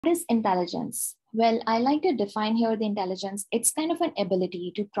What is intelligence? Well, I like to define here the intelligence. It's kind of an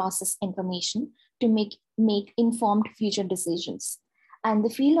ability to process information to make informed future decisions. And the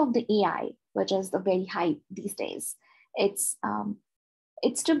field of the AI, which is the very hype these days, it's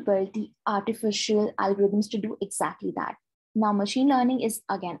it's to build the artificial algorithms to do exactly that. Now, machine learning is,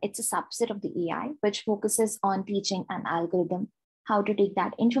 again, it's a subset of the AI, which focuses on teaching an algorithm how to take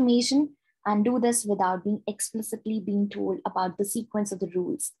that information and do this without being explicitly being told about the sequence of the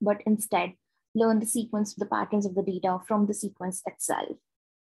rules, but instead learn the sequence of the patterns of the data from the sequence itself.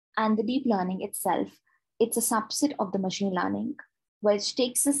 And the deep learning itself, it's a subset of the machine learning, which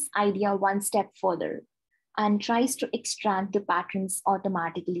takes this idea one step further and tries to extract the patterns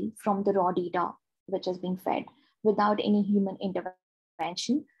automatically from the raw data which has been fed without any human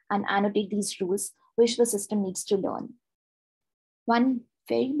intervention and annotate these rules which the system needs to learn. One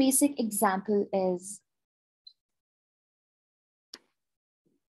very basic example is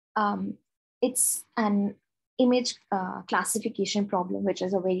it's an image classification problem, which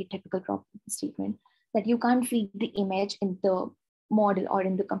is a very typical problem statement that you can't read the image in the model or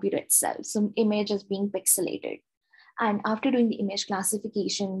in the computer itself. So image is being pixelated. And after doing the image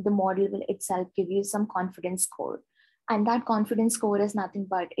classification, the model will itself give you some confidence score. And that confidence score is nothing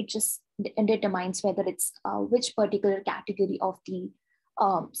but it just determines whether it's which particular category of the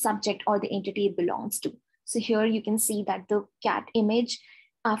subject or the entity it belongs to. So here you can see that the cat image,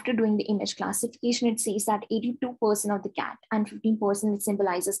 after doing the image classification, it says that 82% of the cat and 15% it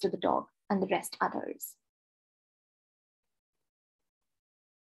symbolizes to the dog and the rest others.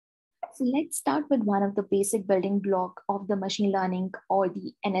 So let's start with one of the basic building block of the machine learning or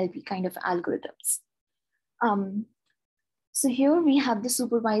the NLP kind of algorithms. So here we have the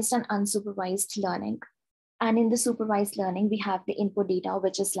supervised and unsupervised learning. And in the supervised learning, we have the input data,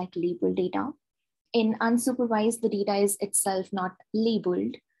 which is like labeled data. In unsupervised, the data is itself not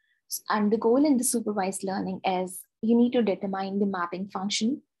labeled. And the goal in the supervised learning is you need to determine the mapping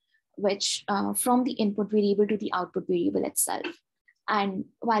function, which from the input variable to the output variable itself. And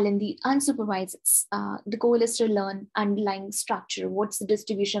while in the unsupervised, the goal is to learn underlying structure, what's the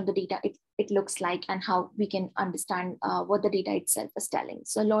distribution of the data it looks like, and how we can understand what the data itself is telling.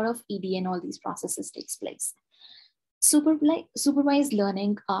 So a lot of ED and all these processes takes place. Supervised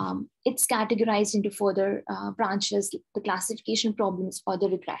learning, it's categorized into further branches, the classification problems or the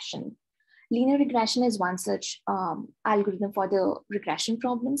regression. Linear regression is one such algorithm for the regression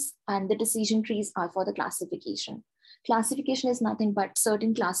problems, and the decision trees are for the classification. Classification is nothing but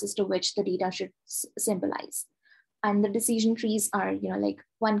certain classes to which the data should symbolize. And the decision trees are, like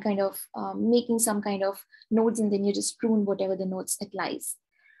one kind of making some kind of nodes, and then you just prune whatever the nodes it lies.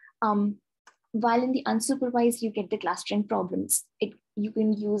 While in the unsupervised, you get the clustering problems. You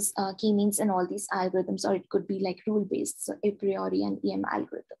can use k-means and all these algorithms, or it could be like rule-based, so a priori and EM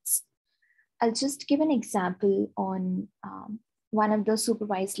algorithms. I'll just give an example on one of the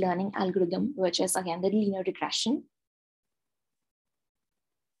supervised learning algorithm, which is again the linear regression.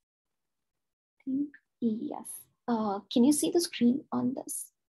 Yes. Can you see the screen on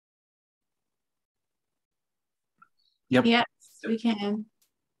this? Yep. Yes, we can.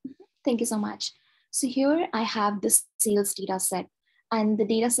 Thank you so much. So here I have the sales data set, and the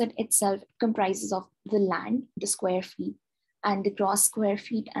data set itself comprises of the land, the square feet, and the gross square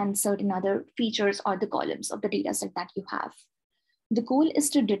feet, and certain other features or the columns of the data set that you have. The goal is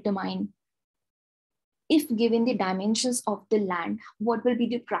to determine, if given the dimensions of the land, what will be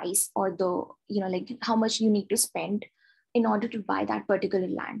the price or the, like how much you need to spend in order to buy that particular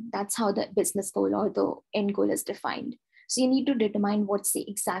land. That's how the business goal or the end goal is defined. So you need to determine what's the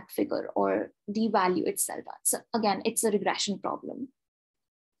exact figure or the value itself. So again, it's a regression problem.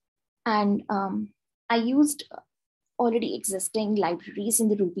 And I used already existing libraries in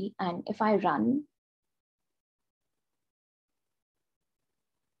the Ruby. And if I run,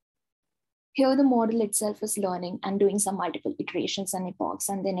 here the model itself is learning and doing some multiple iterations and epochs,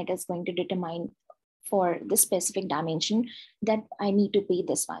 and then it is going to determine for the specific dimension that I need to pay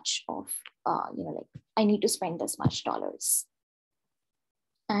this much of, like I need to spend this much dollars.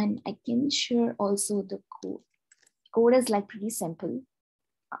 And I can share also the code. Code is like pretty simple.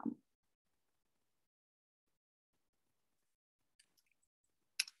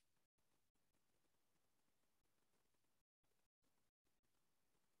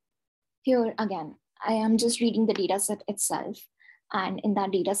 Here again, I am just reading the data set itself. And in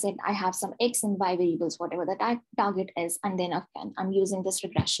that data set, I have some X and Y variables, whatever the target is. And then again, I'm using this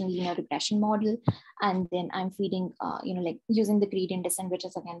linear regression model. And then I'm feeding, like using the gradient descent, which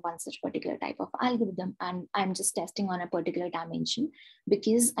is again one such particular type of algorithm. And I'm just testing on a particular dimension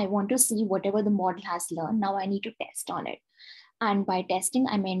because I want to see whatever the model has learned. Now I need to test on it. And by testing,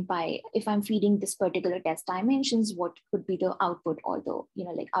 I meant by if I'm feeding this particular test dimensions, what could be the output or the,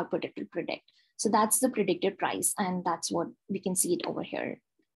 like output it will predict. So that's the predicted price. And that's what we can see it over here.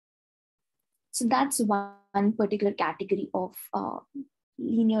 So that's one particular category of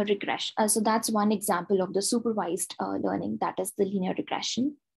linear regression. So that's one example of the supervised learning, that is the linear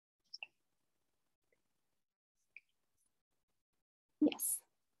regression. Yes.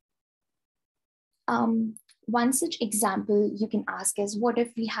 One such example you can ask is, what if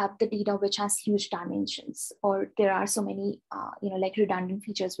we have the data which has huge dimensions, or there are so many, like redundant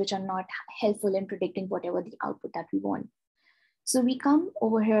features which are not helpful in predicting whatever the output that we want. So we come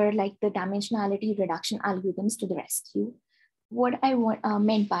over here like the dimensionality reduction algorithms to the rescue. What I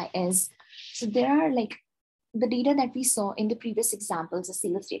meant by is, so there are like the data that we saw in the previous examples, a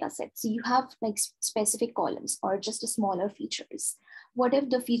sales data set. So you have like specific columns or just a smaller features. What if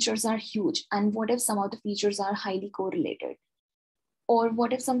the features are huge? And what if some of the features are highly correlated? Or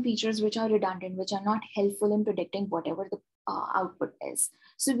what if some features which are redundant, which are not helpful in predicting whatever the output is?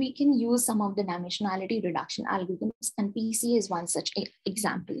 So we can use some of the dimensionality reduction algorithms, and PC is one such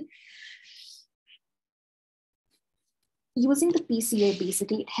example. Using the PCA,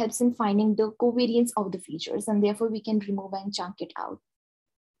 basically, it helps in finding the covariance of the features, and therefore we can remove and chunk it out.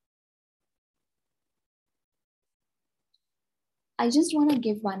 I just want to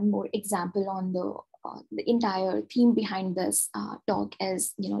give one more example on the entire theme behind this talk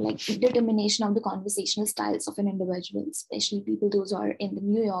is, like determination of the conversational styles of an individual, especially people those are in the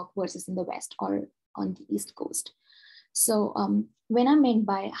New York versus in the West or on the East Coast. So when I meant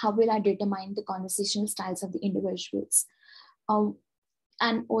by how will I determine the conversational styles of the individuals,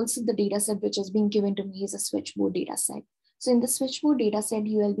 and also the data set which is being given to me is a switchboard data set. So in the switchboard data set,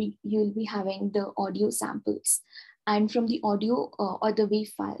 you will be having the audio samples. And from the audio or the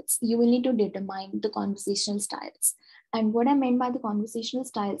wave files, you will need to determine the conversational styles. And what I meant by the conversational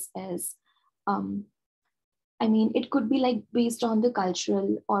styles is, it could be like based on the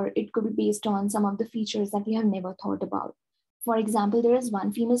cultural, or it could be based on some of the features that we have never thought about. For example, there is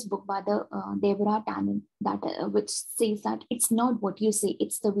one famous book by the Deborah Tannen that which says that it's not what you say,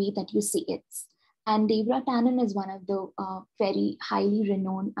 it's the way that you say it. And Deborah Tannen is one of the very highly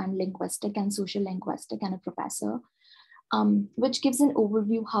renowned and linguistic and social linguistic and a professor, which gives an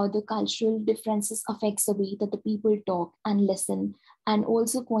overview how the cultural differences affects the way that the people talk and listen, and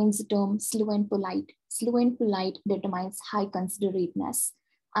also coins the term slow and polite. Slow and polite determines high considerateness,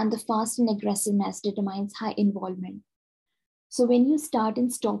 and the fast and aggressiveness determines high involvement. So when you start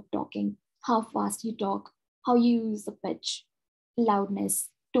and stop talking, how fast you talk, how you use the pitch, loudness,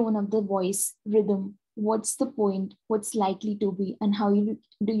 tone of the voice, rhythm, what's the point, what's likely to be, and how do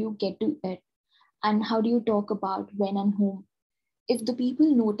you get to it, and how do you talk about when and whom. If the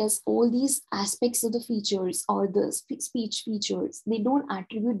people notice all these aspects of the features or the speech features, they don't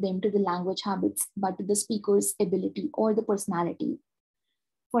attribute them to the language habits, but to the speaker's ability or the personality.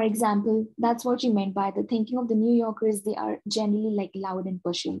 For example, that's what you meant by the thinking of the New Yorkers. They are generally like loud and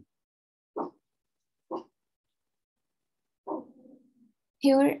pushy.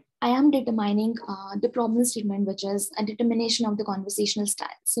 Here, I am determining the problem statement, which is a determination of the conversational style.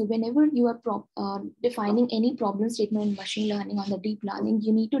 So whenever you are defining any problem statement in machine learning or the deep learning,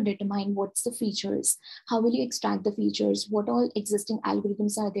 you need to determine what's the features, how will you extract the features, what all existing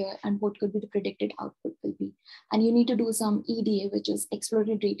algorithms are there, and what could be the predicted output will be. And you need to do some EDA, which is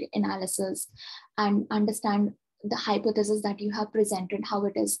exploratory data analysis, and understand the hypothesis that you have presented, how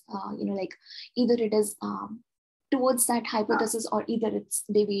it is, like either it is towards that hypothesis or either it's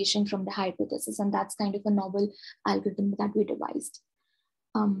deviation from the hypothesis. And that's kind of a novel algorithm that we devised.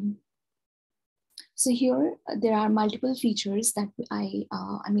 So here there are multiple features that I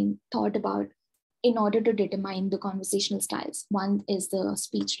thought about in order to determine the conversational styles. One is the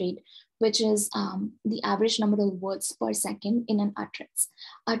speech rate, which is the average number of words per second in an utterance.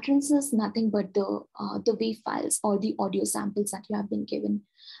 Utterance is nothing but the wave files or the audio samples that you have been given.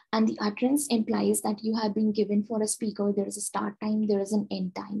 And the utterance implies that you have been given for a speaker, there is a start time, there is an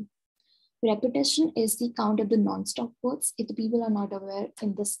end time. Repetition is the count of the non-stop words. If the people are not aware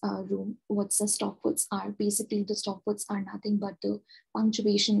in this room what the stop words are, basically the stop words are nothing but the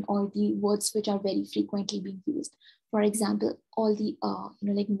punctuation or the words which are very frequently being used. For example, all the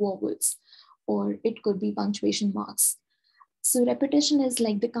like vowels, or it could be punctuation marks. So repetition is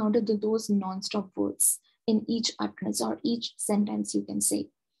like the count of those non-stop words in each utterance or each sentence, you can say.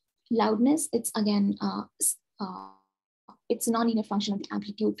 Loudness, it's again, it's a non-linear function of the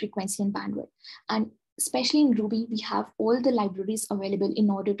amplitude, frequency, and bandwidth. And especially in Ruby, we have all the libraries available in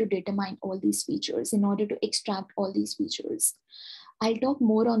order to determine all these features, in order to extract all these features. I'll talk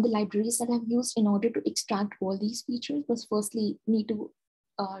more on the libraries that I've used in order to extract all these features, but firstly need to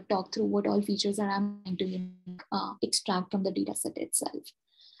talk through what all features that I'm trying to extract from the data set itself.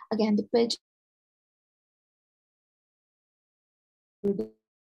 Again, the pitch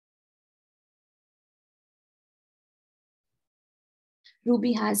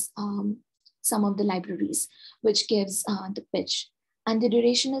Ruby has some of the libraries, which gives the pitch. And the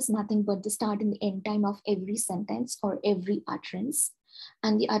duration is nothing but the start and the end time of every sentence or every utterance.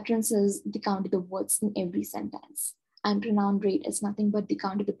 And the utterance is the count of the words in every sentence. And pronoun rate is nothing but the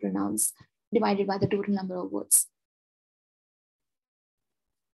count of the pronouns divided by the total number of words.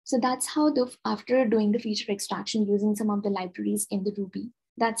 So that's how after doing the feature extraction using some of the libraries in the Ruby,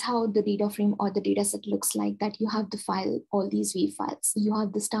 that's how the data frame or the data set looks like, that you have the file, all these wave files. You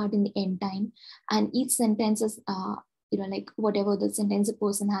have the start and the end time, and each sentence is, like whatever the sentence a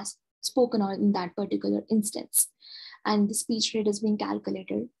person has spoken on in that particular instance. And the speech rate is being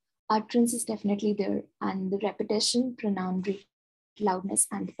calculated. Utterance is definitely there, and the repetition, pronoun rate, loudness,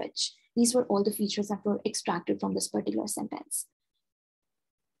 and the pitch. These were all the features that were extracted from this particular sentence.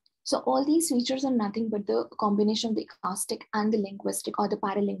 So all these features are nothing but the combination of the acoustic and the linguistic or the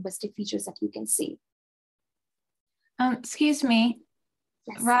paralinguistic features that you can see. Excuse me,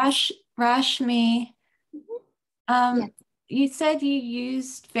 Yes. Rashmi. Yes. You said you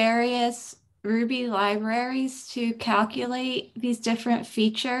used various Ruby libraries to calculate these different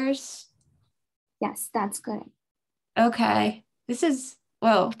features. Yes, that's correct. Okay, this is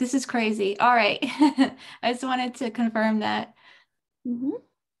crazy. All right, I just wanted to confirm that.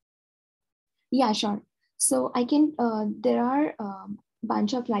 Yeah, sure. So I can, there are a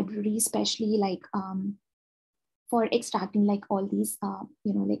bunch of libraries, especially like for extracting like all these,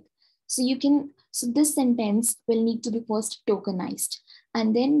 so you can, so this sentence will need to be first tokenized.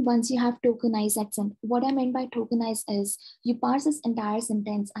 And then once you have tokenized that sentence, what I meant by tokenize is you parse this entire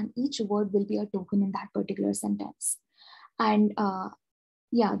sentence and each word will be a token in that particular sentence. And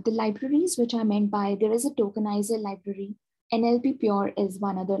yeah, the libraries which I meant by, there is a tokenizer library. NLP Pure is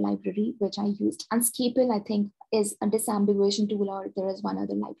one other library which I used. And Scapel, I think, is a disambiguation tool, or there is one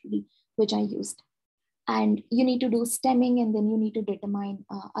other library which I used. And you need to do stemming, and then you need to determine,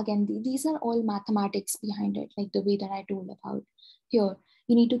 again, these are all mathematics behind it, like the way that I told about here.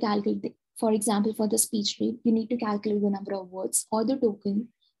 You need to calculate, for example, for the speech rate, you need to calculate the number of words or the token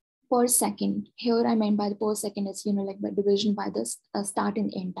per second. Here I meant by the per second is, like by division by the start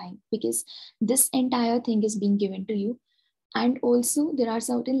and end time, because this entire thing is being given to you. And also there are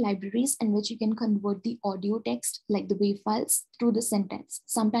certain libraries in which you can convert the audio text, like the wave files, through the sentence.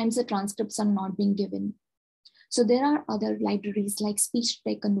 Sometimes the transcripts are not being given. So there are other libraries like speech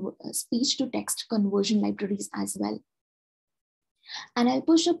to text conversion libraries as well. And I'll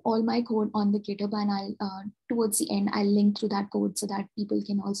push up all my code on the GitHub, and I'll towards the end, I'll link through that code so that people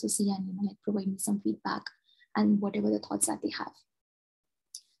can also see and like provide me some feedback and whatever the thoughts that they have.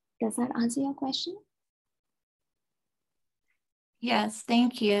 Does that answer your question? Yes,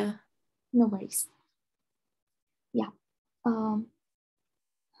 thank you. No worries. Yeah.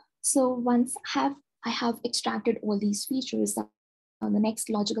 So once I have extracted all these features, the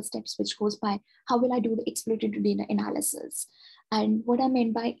next logical steps, which goes by how will I do the exploratory data analysis? And what I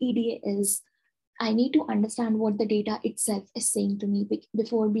meant by EDA is I need to understand what the data itself is saying to me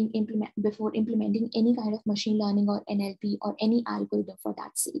before implementing any kind of machine learning or NLP or any algorithm for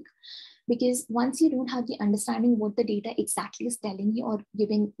that sake. Because once you don't have the understanding what the data exactly is telling you or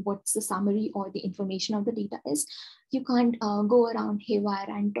giving what's the summary or the information of the data is, you can't go around haywire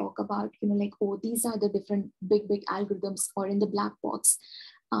and talk about, like, oh, these are the different big algorithms or in the black box.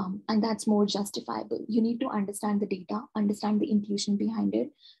 And that's more justifiable. You need to understand the data, understand the intuition behind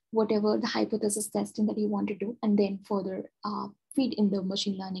it, whatever the hypothesis testing that you want to do, and then further feed in the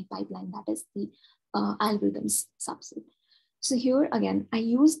machine learning pipeline, that is the algorithms subset. So here again, I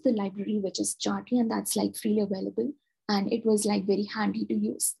used the library, which is Charty, and that's like freely available. And it was like very handy to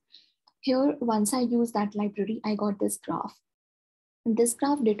use. Here, once I used that library, I got this graph. And this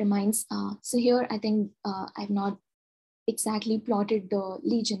graph determines, so here I think I've not exactly plotted the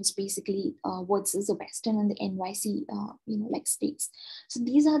legions, basically what's the Western and the NYC, like states. So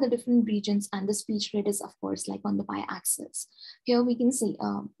these are the different regions, and the speech rate is of course like on the y-axis. Here we can see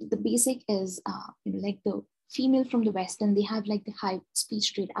the basic is, like the female from the Western, they have like the high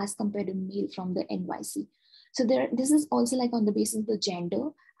speech rate as compared to male from the NYC. So this is also like on the basis of the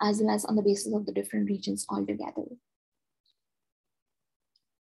gender as well as on the basis of the different regions altogether.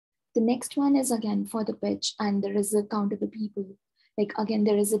 The next one is again for the pitch, and there is a count of the people. Like again,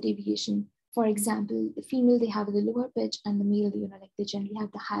 there is a deviation. For example, the female, they have the lower pitch, and the male, like they generally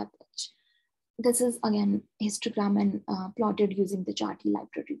have the higher pitch. this is again histogram and plotted using the Charty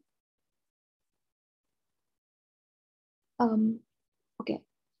library. Okay,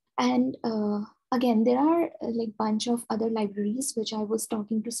 and again, there are like bunch of other libraries which I was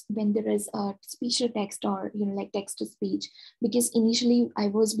talking to when there is a speech to text or like text to speech, because initially I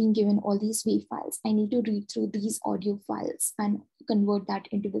was being given all these WAV files. I need to read through these audio files and convert that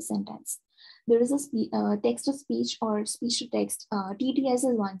into the sentence. There is a text to speech or speech to text. TTS is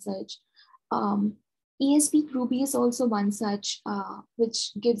one such. ESP Ruby is also one such,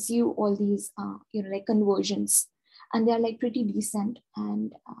 which gives you all these like conversions, and they're like pretty decent.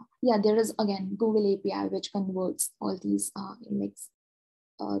 And yeah, there is again Google API which converts all these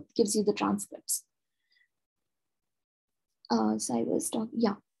gives you the transcripts. So I was talking,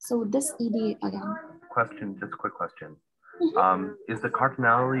 yeah. So this ED again. Question, just a quick question. Is the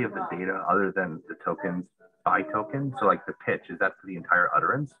cardinality of the data other than the tokens by token? So like the pitch, is that for the entire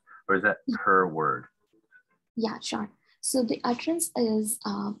utterance or is that per word? Yeah, sure. So the utterance is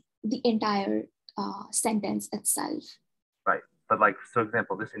the entire sentence itself. Right. But like, so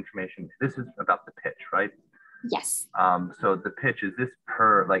example, this information, this is about the pitch, right? Yes. So the pitch, is this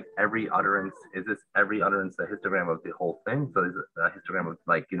per like every utterance? Is this every utterance a histogram of the whole thing? So is it a histogram of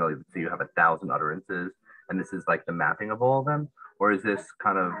like, let's say you have 1,000 utterances and this is like the mapping of all of them? Or is this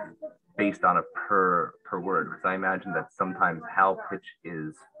kind of based on a per word? Because I imagine that sometimes how pitch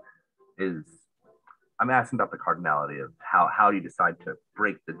is I'm asking about the cardinality of how do you decide to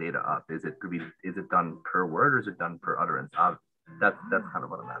break the data up? Is it done per word or is it done per utterance? That's kind of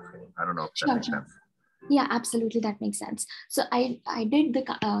what I'm asking. I don't know if that makes sense. Yeah, absolutely, that makes sense. So I did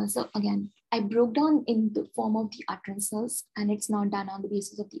the so again I broke down in the form of the utterances, and it's not done on the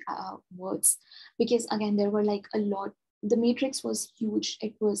basis of the words, because again there were like a lot. The matrix was huge.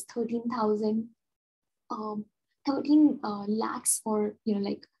 It was 13,000, 13 lakhs, or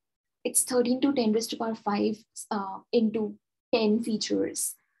like it's 13 to 10 raised to power 5 into 10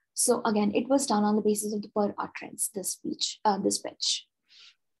 features. So again, it was done on the basis of the per utterance, this pitch.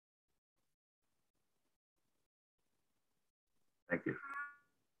 Thank you.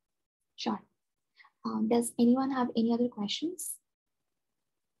 Sure. Does anyone have any other questions?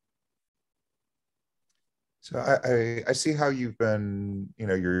 So I see how you've been,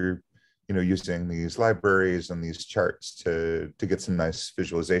 you're using these libraries and these charts to get some nice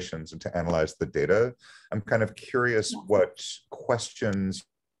visualizations and to analyze the data. I'm kind of curious what questions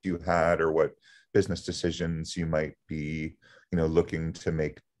you had or what business decisions you might be, looking to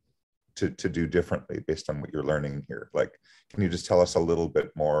make to do differently based on what you're learning here. Like, can you just tell us a little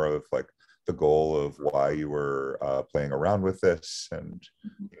bit more of like the goal of why you were playing around with this and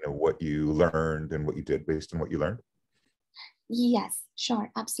what you learned and what you did based on what you learned? Yes, sure,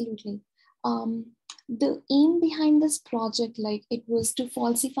 absolutely. The aim behind this project, it was to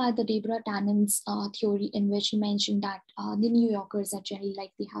falsify the Deborah Tannen's theory, in which he mentioned that the New Yorkers are generally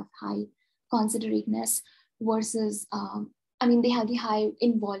they have high considerateness versus, they have the high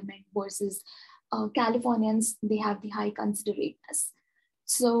involvement versus Californians, they have the high considerateness.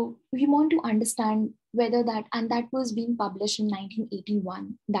 So we want to understand whether that, and that was being published in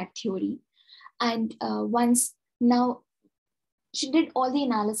 1981, that theory. And now, she did all the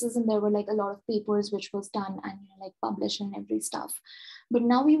analysis, and there were a lot of papers which was done and published and every stuff. But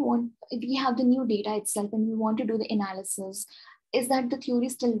now we have the new data itself, and we want to do the analysis. Is that the theory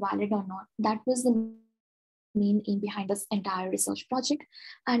still valid or not? That was the main aim behind this entire research project.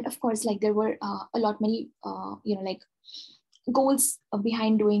 And of course, there were many goals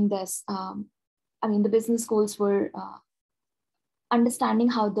behind doing this. The business goals were understanding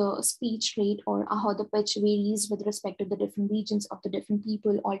how the speech rate or how the pitch varies with respect to the different regions of the different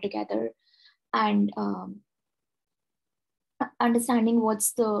people altogether, and understanding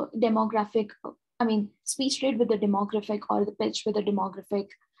what's the demographic, speech rate with the demographic or the pitch with the demographic,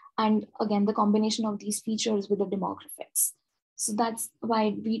 and again, the combination of these features with the demographics. So that's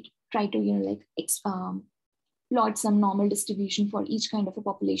why we try to, plot some normal distribution for each kind of a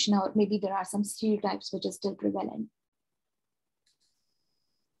population, or maybe there are some stereotypes which are still prevalent.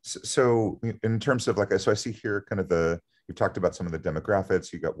 So in terms of so I see here kind of you talked about some of the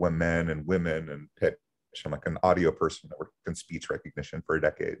demographics. You got women and pitch. I'm like an audio person that worked in speech recognition for a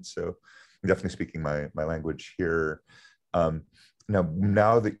decade. So I'm definitely speaking my language here.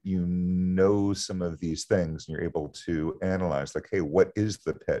 Now that you know some of these things and you're able to analyze hey, what is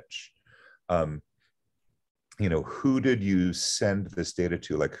the pitch? Who did you send this data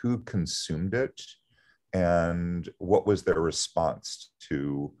to? Who consumed it? And what was their response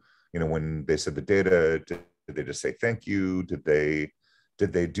to, when they said the data? Did they just say thank you? Did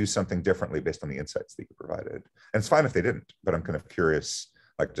they do something differently based on the insights that you provided? And it's fine if they didn't, but I'm kind of curious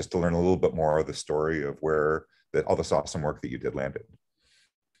like just to learn a little bit more of the story of where all this awesome work that you did landed.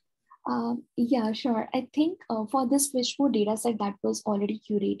 Yeah, sure. I think for this fishbowl data set that was already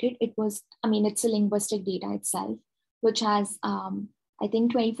curated, it was, I mean, it's a linguistic data itself, which has, I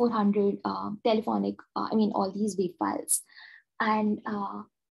think, 2,400 telephonic, I mean, all these wave files. And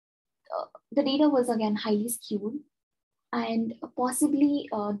the data was, again, highly skewed. And possibly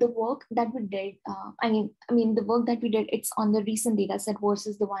the work that we did, I mean, the work that we did, it's on the recent data set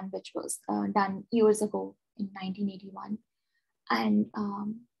versus the one which was done years ago in 1981. And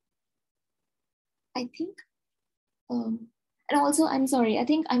I think, and also, I'm sorry, I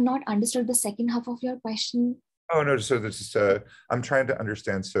think I've not understood the second half of your question. Oh, no, so this is, I'm trying to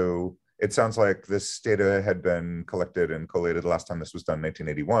understand. So it sounds like this data had been collected and collated the last time this was done in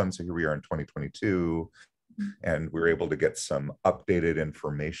 1981. So here we are in 2022, and we were able to get some updated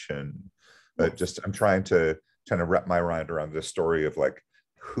information. But just, I'm trying to kind of wrap my mind around this story of like,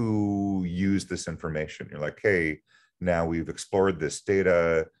 who used this information? You're like, hey, now we've explored this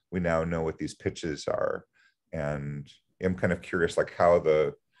data. We now know what these pitches are. And I'm kind of curious, like how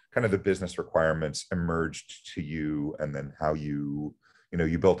the kind of the business requirements emerged to you, and then how you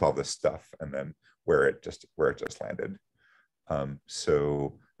built all this stuff, and then where it just landed.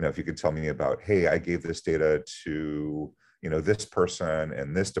 So, if you could tell me about, hey, I gave this data to, this person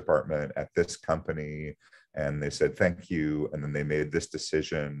in this department at this company, and they said, thank you. And then they made this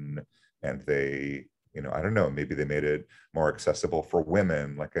decision, and they, I don't know, maybe they made it more accessible for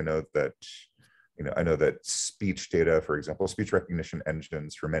women. Like I know that speech data, for example, speech recognition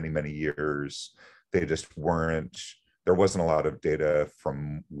engines for many, many years, they just weren't, there wasn't a lot of data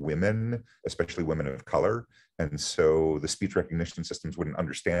from women, especially women of color. And so the speech recognition systems wouldn't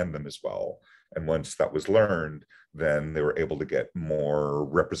understand them as well. And once that was learned, then they were able to get more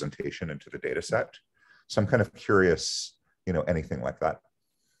representation into the data set. So I'm kind of curious, anything like that.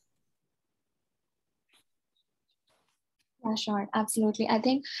 Yeah, sure, absolutely. I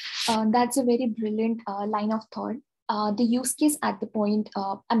think that's a very brilliant line of thought. The use case at the point,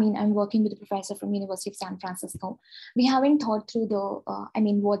 I'm working with a professor from University of San Francisco. We haven't thought through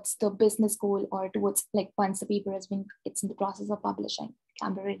what's the business goal, or towards, like, once the paper has been, it's in the process of publishing,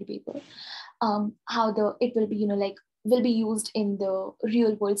 Canberra ready paper, how it will be, will be used in the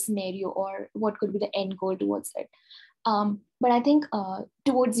real world scenario, or what could be the end goal towards it. But I think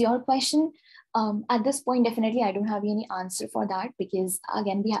towards your question, at this point, definitely I don't have any answer for that, because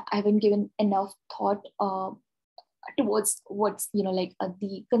again, I haven't given enough thought towards what's,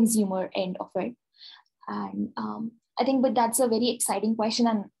 the consumer end of it. And I think, but that's a very exciting question.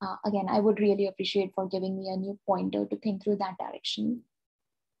 And again, I would really appreciate for giving me a new pointer to think through that direction.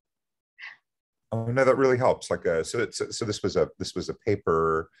 Oh no, that really helps. Like, so this was a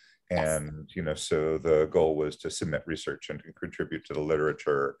paper, and so the goal was to submit research and to contribute to the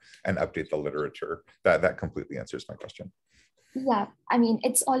literature and update the literature. That completely answers my question. Yeah, I mean,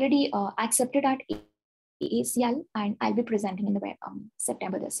 it's already accepted at ACL, and I'll be presenting in the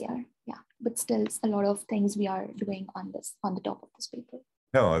September this year. Yeah, but still a lot of things we are doing on the top of this paper.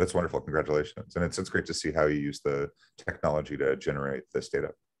 No, that's wonderful. Congratulations. And it's great to see how you use the technology to generate this data.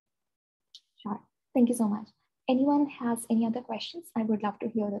 Sure. Thank you so much. Anyone has any other questions? I would love to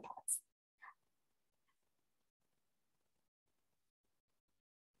hear the thoughts.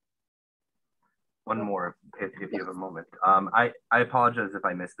 One more, if you have a moment. I apologize if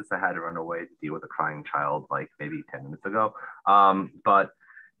I missed this. I had to run away to deal with a crying child like maybe 10 minutes ago. But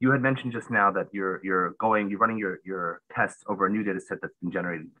you had mentioned just now that you're running your tests over a new data set that's been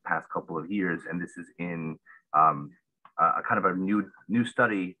generated the past couple of years, and this is in a kind of a new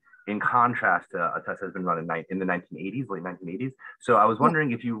study, in contrast to a test that's been run in the 1980s, late 1980s. So I was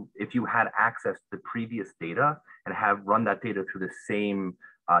wondering if you had access to previous data and have run that data through the same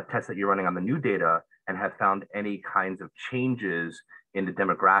test that you're running on the new data, and have found any kinds of changes in the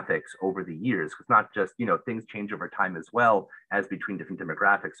demographics over the years. Because not just, things change over time as well as between different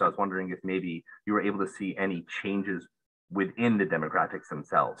demographics. So I was wondering if maybe you were able to see any changes within the demographics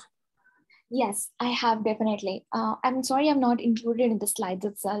themselves. Yes, I have, definitely. I'm sorry I'm not included in the slides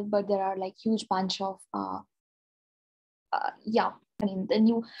itself, but there are like huge bunch of, the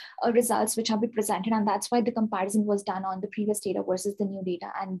new results which have been presented. And that's why the comparison was done on the previous data versus the new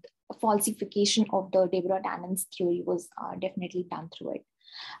data. And a falsification of the Deborah-Tannen's theory was definitely done through it.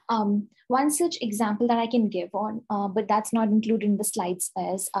 One such example that I can give on, but that's not included in the slides,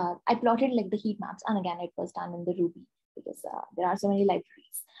 is I plotted like the heat maps. And again, it was done in the Ruby, because there are so many libraries.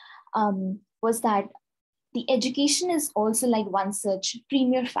 Was that the education is also like one such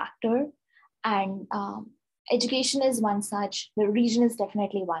premier factor, and education is one such, the region is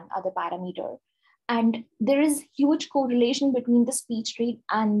definitely one other parameter. And there is huge correlation between the speech rate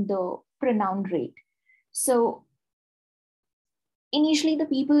and the pronoun rate. So initially the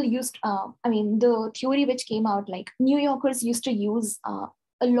people used, the theory which came out, like New Yorkers used to use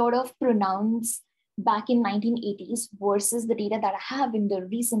a lot of pronouns back in 1980s versus the data that I have in the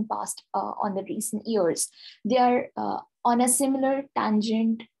recent past, on the recent years. They are on a similar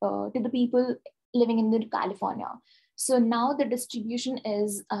tangent to the people living in the California. So now the distribution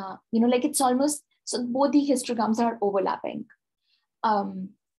is, it's almost, so both the histograms are overlapping.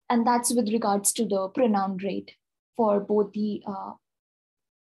 And that's with regards to the pronoun rate for both the,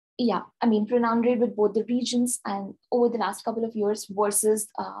 pronoun rate with both the regions and over the last couple of years versus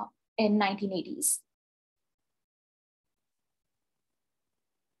in 1980s.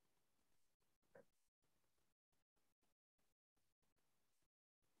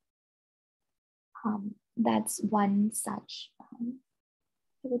 That's one such, I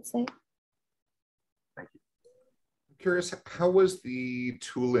would say. Thank you. I'm curious, how was the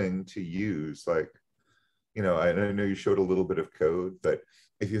tooling to use? Like, I know you showed a little bit of code, but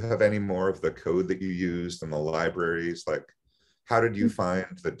if you have any more of the code that you used in the libraries, like, how did you find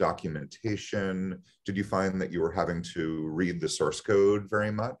the documentation? Did you find that you were having to read the source code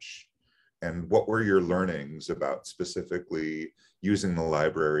very much? And what were your learnings about specifically using the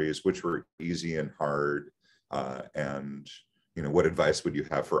libraries, which were easy and hard? And what advice would you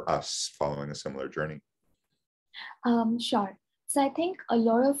have for us following a similar journey? Sure. So I think a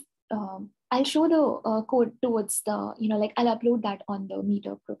lot of, I'll show the code towards the, I'll upload that on the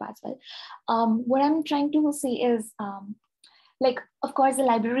Meetup group as well. What I'm trying to say is, of course, the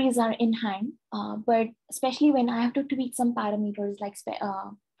libraries are in hand, but especially when I have to tweak some parameters, like,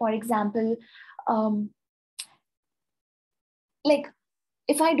 for example,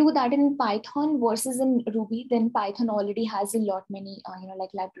 if I do that in Python versus in Ruby, then Python already has a lot many,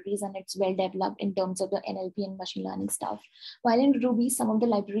 libraries, and it's well developed in terms of the NLP and machine learning stuff. While in Ruby, some of the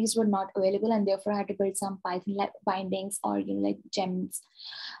libraries were not available, and therefore I had to build some Python bindings or, gems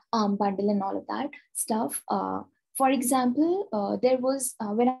bundle and all of that stuff. For example, there was,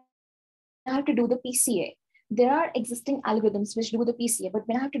 when I have to do the PCA, there are existing algorithms which do the PCA, but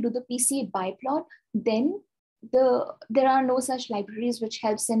when I have to do the PCA biplot, then there are no such libraries which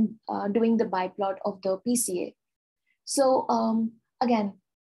helps in doing the biplot of the PCA. So again,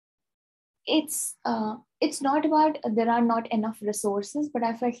 it's not about there are not enough resources, but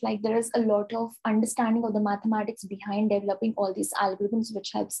I felt like there is a lot of understanding of the mathematics behind developing all these algorithms,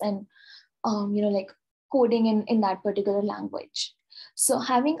 which helps in coding in that particular language. So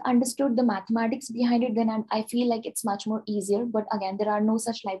having understood the mathematics behind it, then I feel like it's much more easier. But again, there are no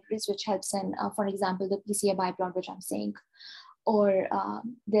such libraries which helps in, for example, the PCA biplot, which I'm saying, or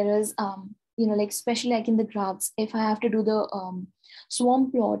there is, especially like in the graphs, if I have to do the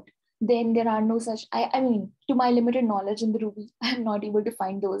swarm plot, then there are no such, I mean, to my limited knowledge in the Ruby, I'm not able to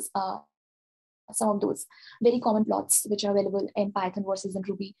find those, some of those very common plots which are available in Python versus in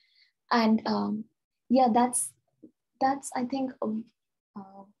Ruby. And yeah, that's I think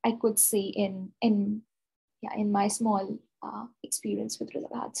I could say in my small experience with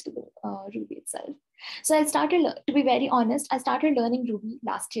regards to the Ruby itself. So I started, to be very honest, I started learning Ruby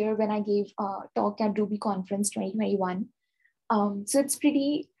last year when I gave a talk at Ruby Conference 2021. So it's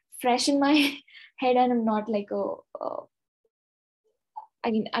pretty fresh in my head, and I'm not like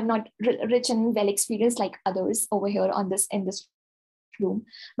I'm not rich and well experienced like others over here in this room,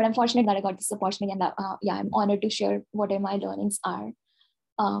 but I'm fortunate that I got this opportunity, and I'm honored to share whatever my learnings are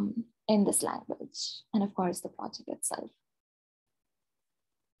in this language, and of course the project itself.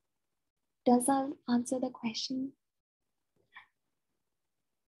 Does that answer the question?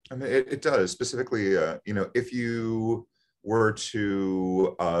 I mean, it does. Specifically, if you were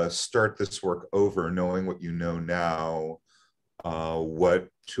to start this work over, knowing what you know now, what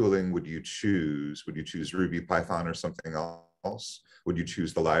tooling would you choose? Would you choose Ruby, Python, or something else? Would you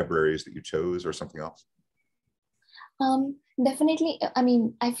choose the libraries that you chose or something else? Definitely. I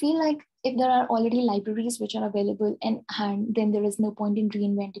mean, I feel like if there are already libraries which are available in hand, then there is no point in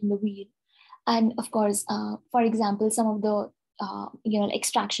reinventing the wheel. And of course, for example, some of the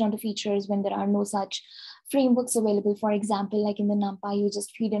extraction of the features when there are no such frameworks available. For example, like in the NumPy, you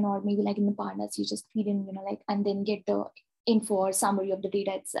just feed in, or maybe like in the Pandas, you just feed in, and then get the info or summary of the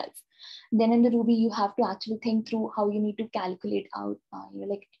data itself. Then in the Ruby, you have to actually think through how you need to calculate out,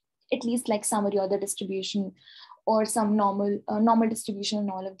 at least like summary or the distribution, or some normal distribution and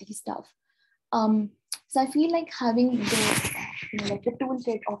all of these stuff. So I feel like having the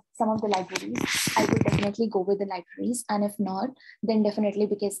toolkit of some of the libraries, I would definitely go with the libraries. And if not, then definitely,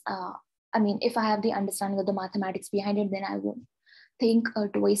 because if I have the understanding of the mathematics behind it, then I would think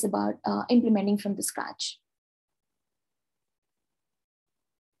twice about implementing from the scratch.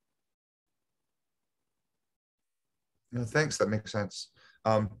 No, thanks. That makes sense.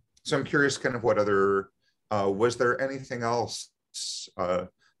 So I'm curious, kind of what other, was there anything else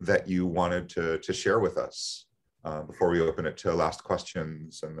that you wanted to share with us before we open it to last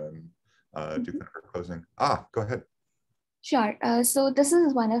questions and then do kind of our closing? Go ahead. Sure. So this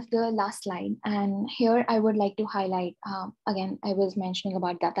is one of the last slide. And here I would like to highlight, again, I was mentioning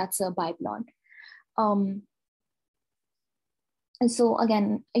about that, that's a biplot. And so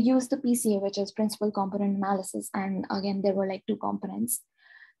again, I used the PCA, which is principal component analysis. And again, there were like two components.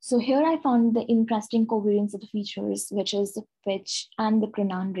 So here I found the interesting covariance of the features, which is the pitch and the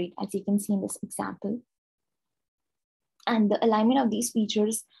pronoun rate, as you can see in this example. And the alignment of these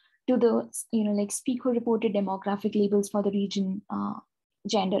features to the, like speaker reported demographic labels for the region,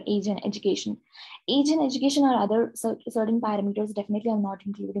 gender, age, and education. Age and education are other certain parameters definitely are not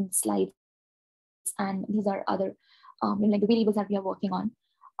included in the slides. And these are other like the variables that we are working on.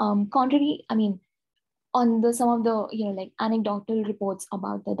 Contrary, on the some of the like anecdotal reports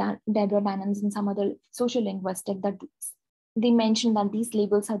about the Deborah Dannons and some other social linguistic, that they mention that these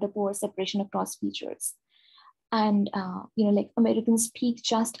labels have the poor separation across features. And like Americans speak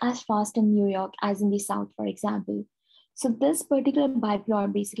just as fast in New York as in the South, for example. So this particular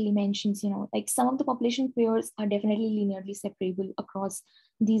biplot basically mentions, like some of the population pairs are definitely linearly separable across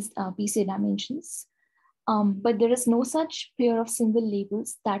these PCA dimensions. But there is no such pair of single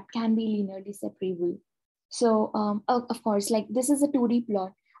labels that can be linearly separable. So of course, like this is a 2D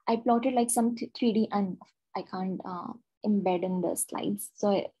plot. I plotted like some 3D, and I can't embed in the slides,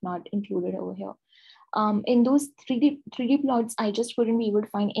 so it's not included over here. In those 3D plots, I just wouldn't be able to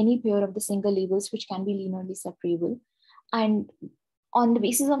find any pair of the single labels which can be linearly separable. And on the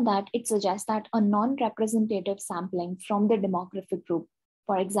basis of that, it suggests that a non-representative sampling from the demographic group,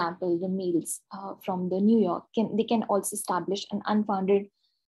 for example, the males from the New York, they can also establish an unfounded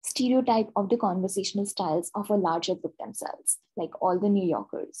stereotype of the conversational styles of a larger group themselves, like all the New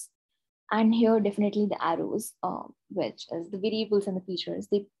Yorkers. And here, definitely the arrows, which is the variables and the features,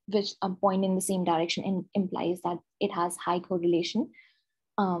 which point in the same direction, and implies that it has high correlation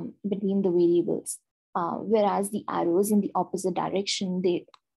between the variables. Whereas the arrows in the opposite direction, they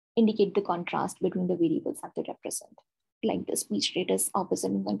indicate the contrast between the variables that they represent. Like the speech rate is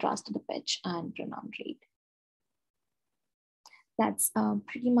opposite in contrast to the pitch and pronoun rate. That's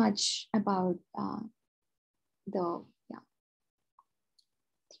pretty much about the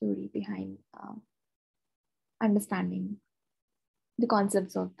theory behind understanding the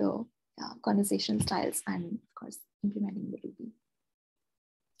concepts of the conversational styles and, of course, implementing the Ruby.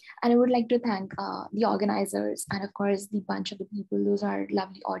 And I would like to thank the organizers and, of course, the bunch of the people. Those are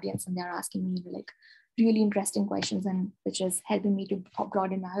lovely audience, and they're asking me like really interesting questions, and which is helping me to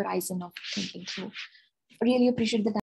broaden my horizon of thinking. So really appreciate the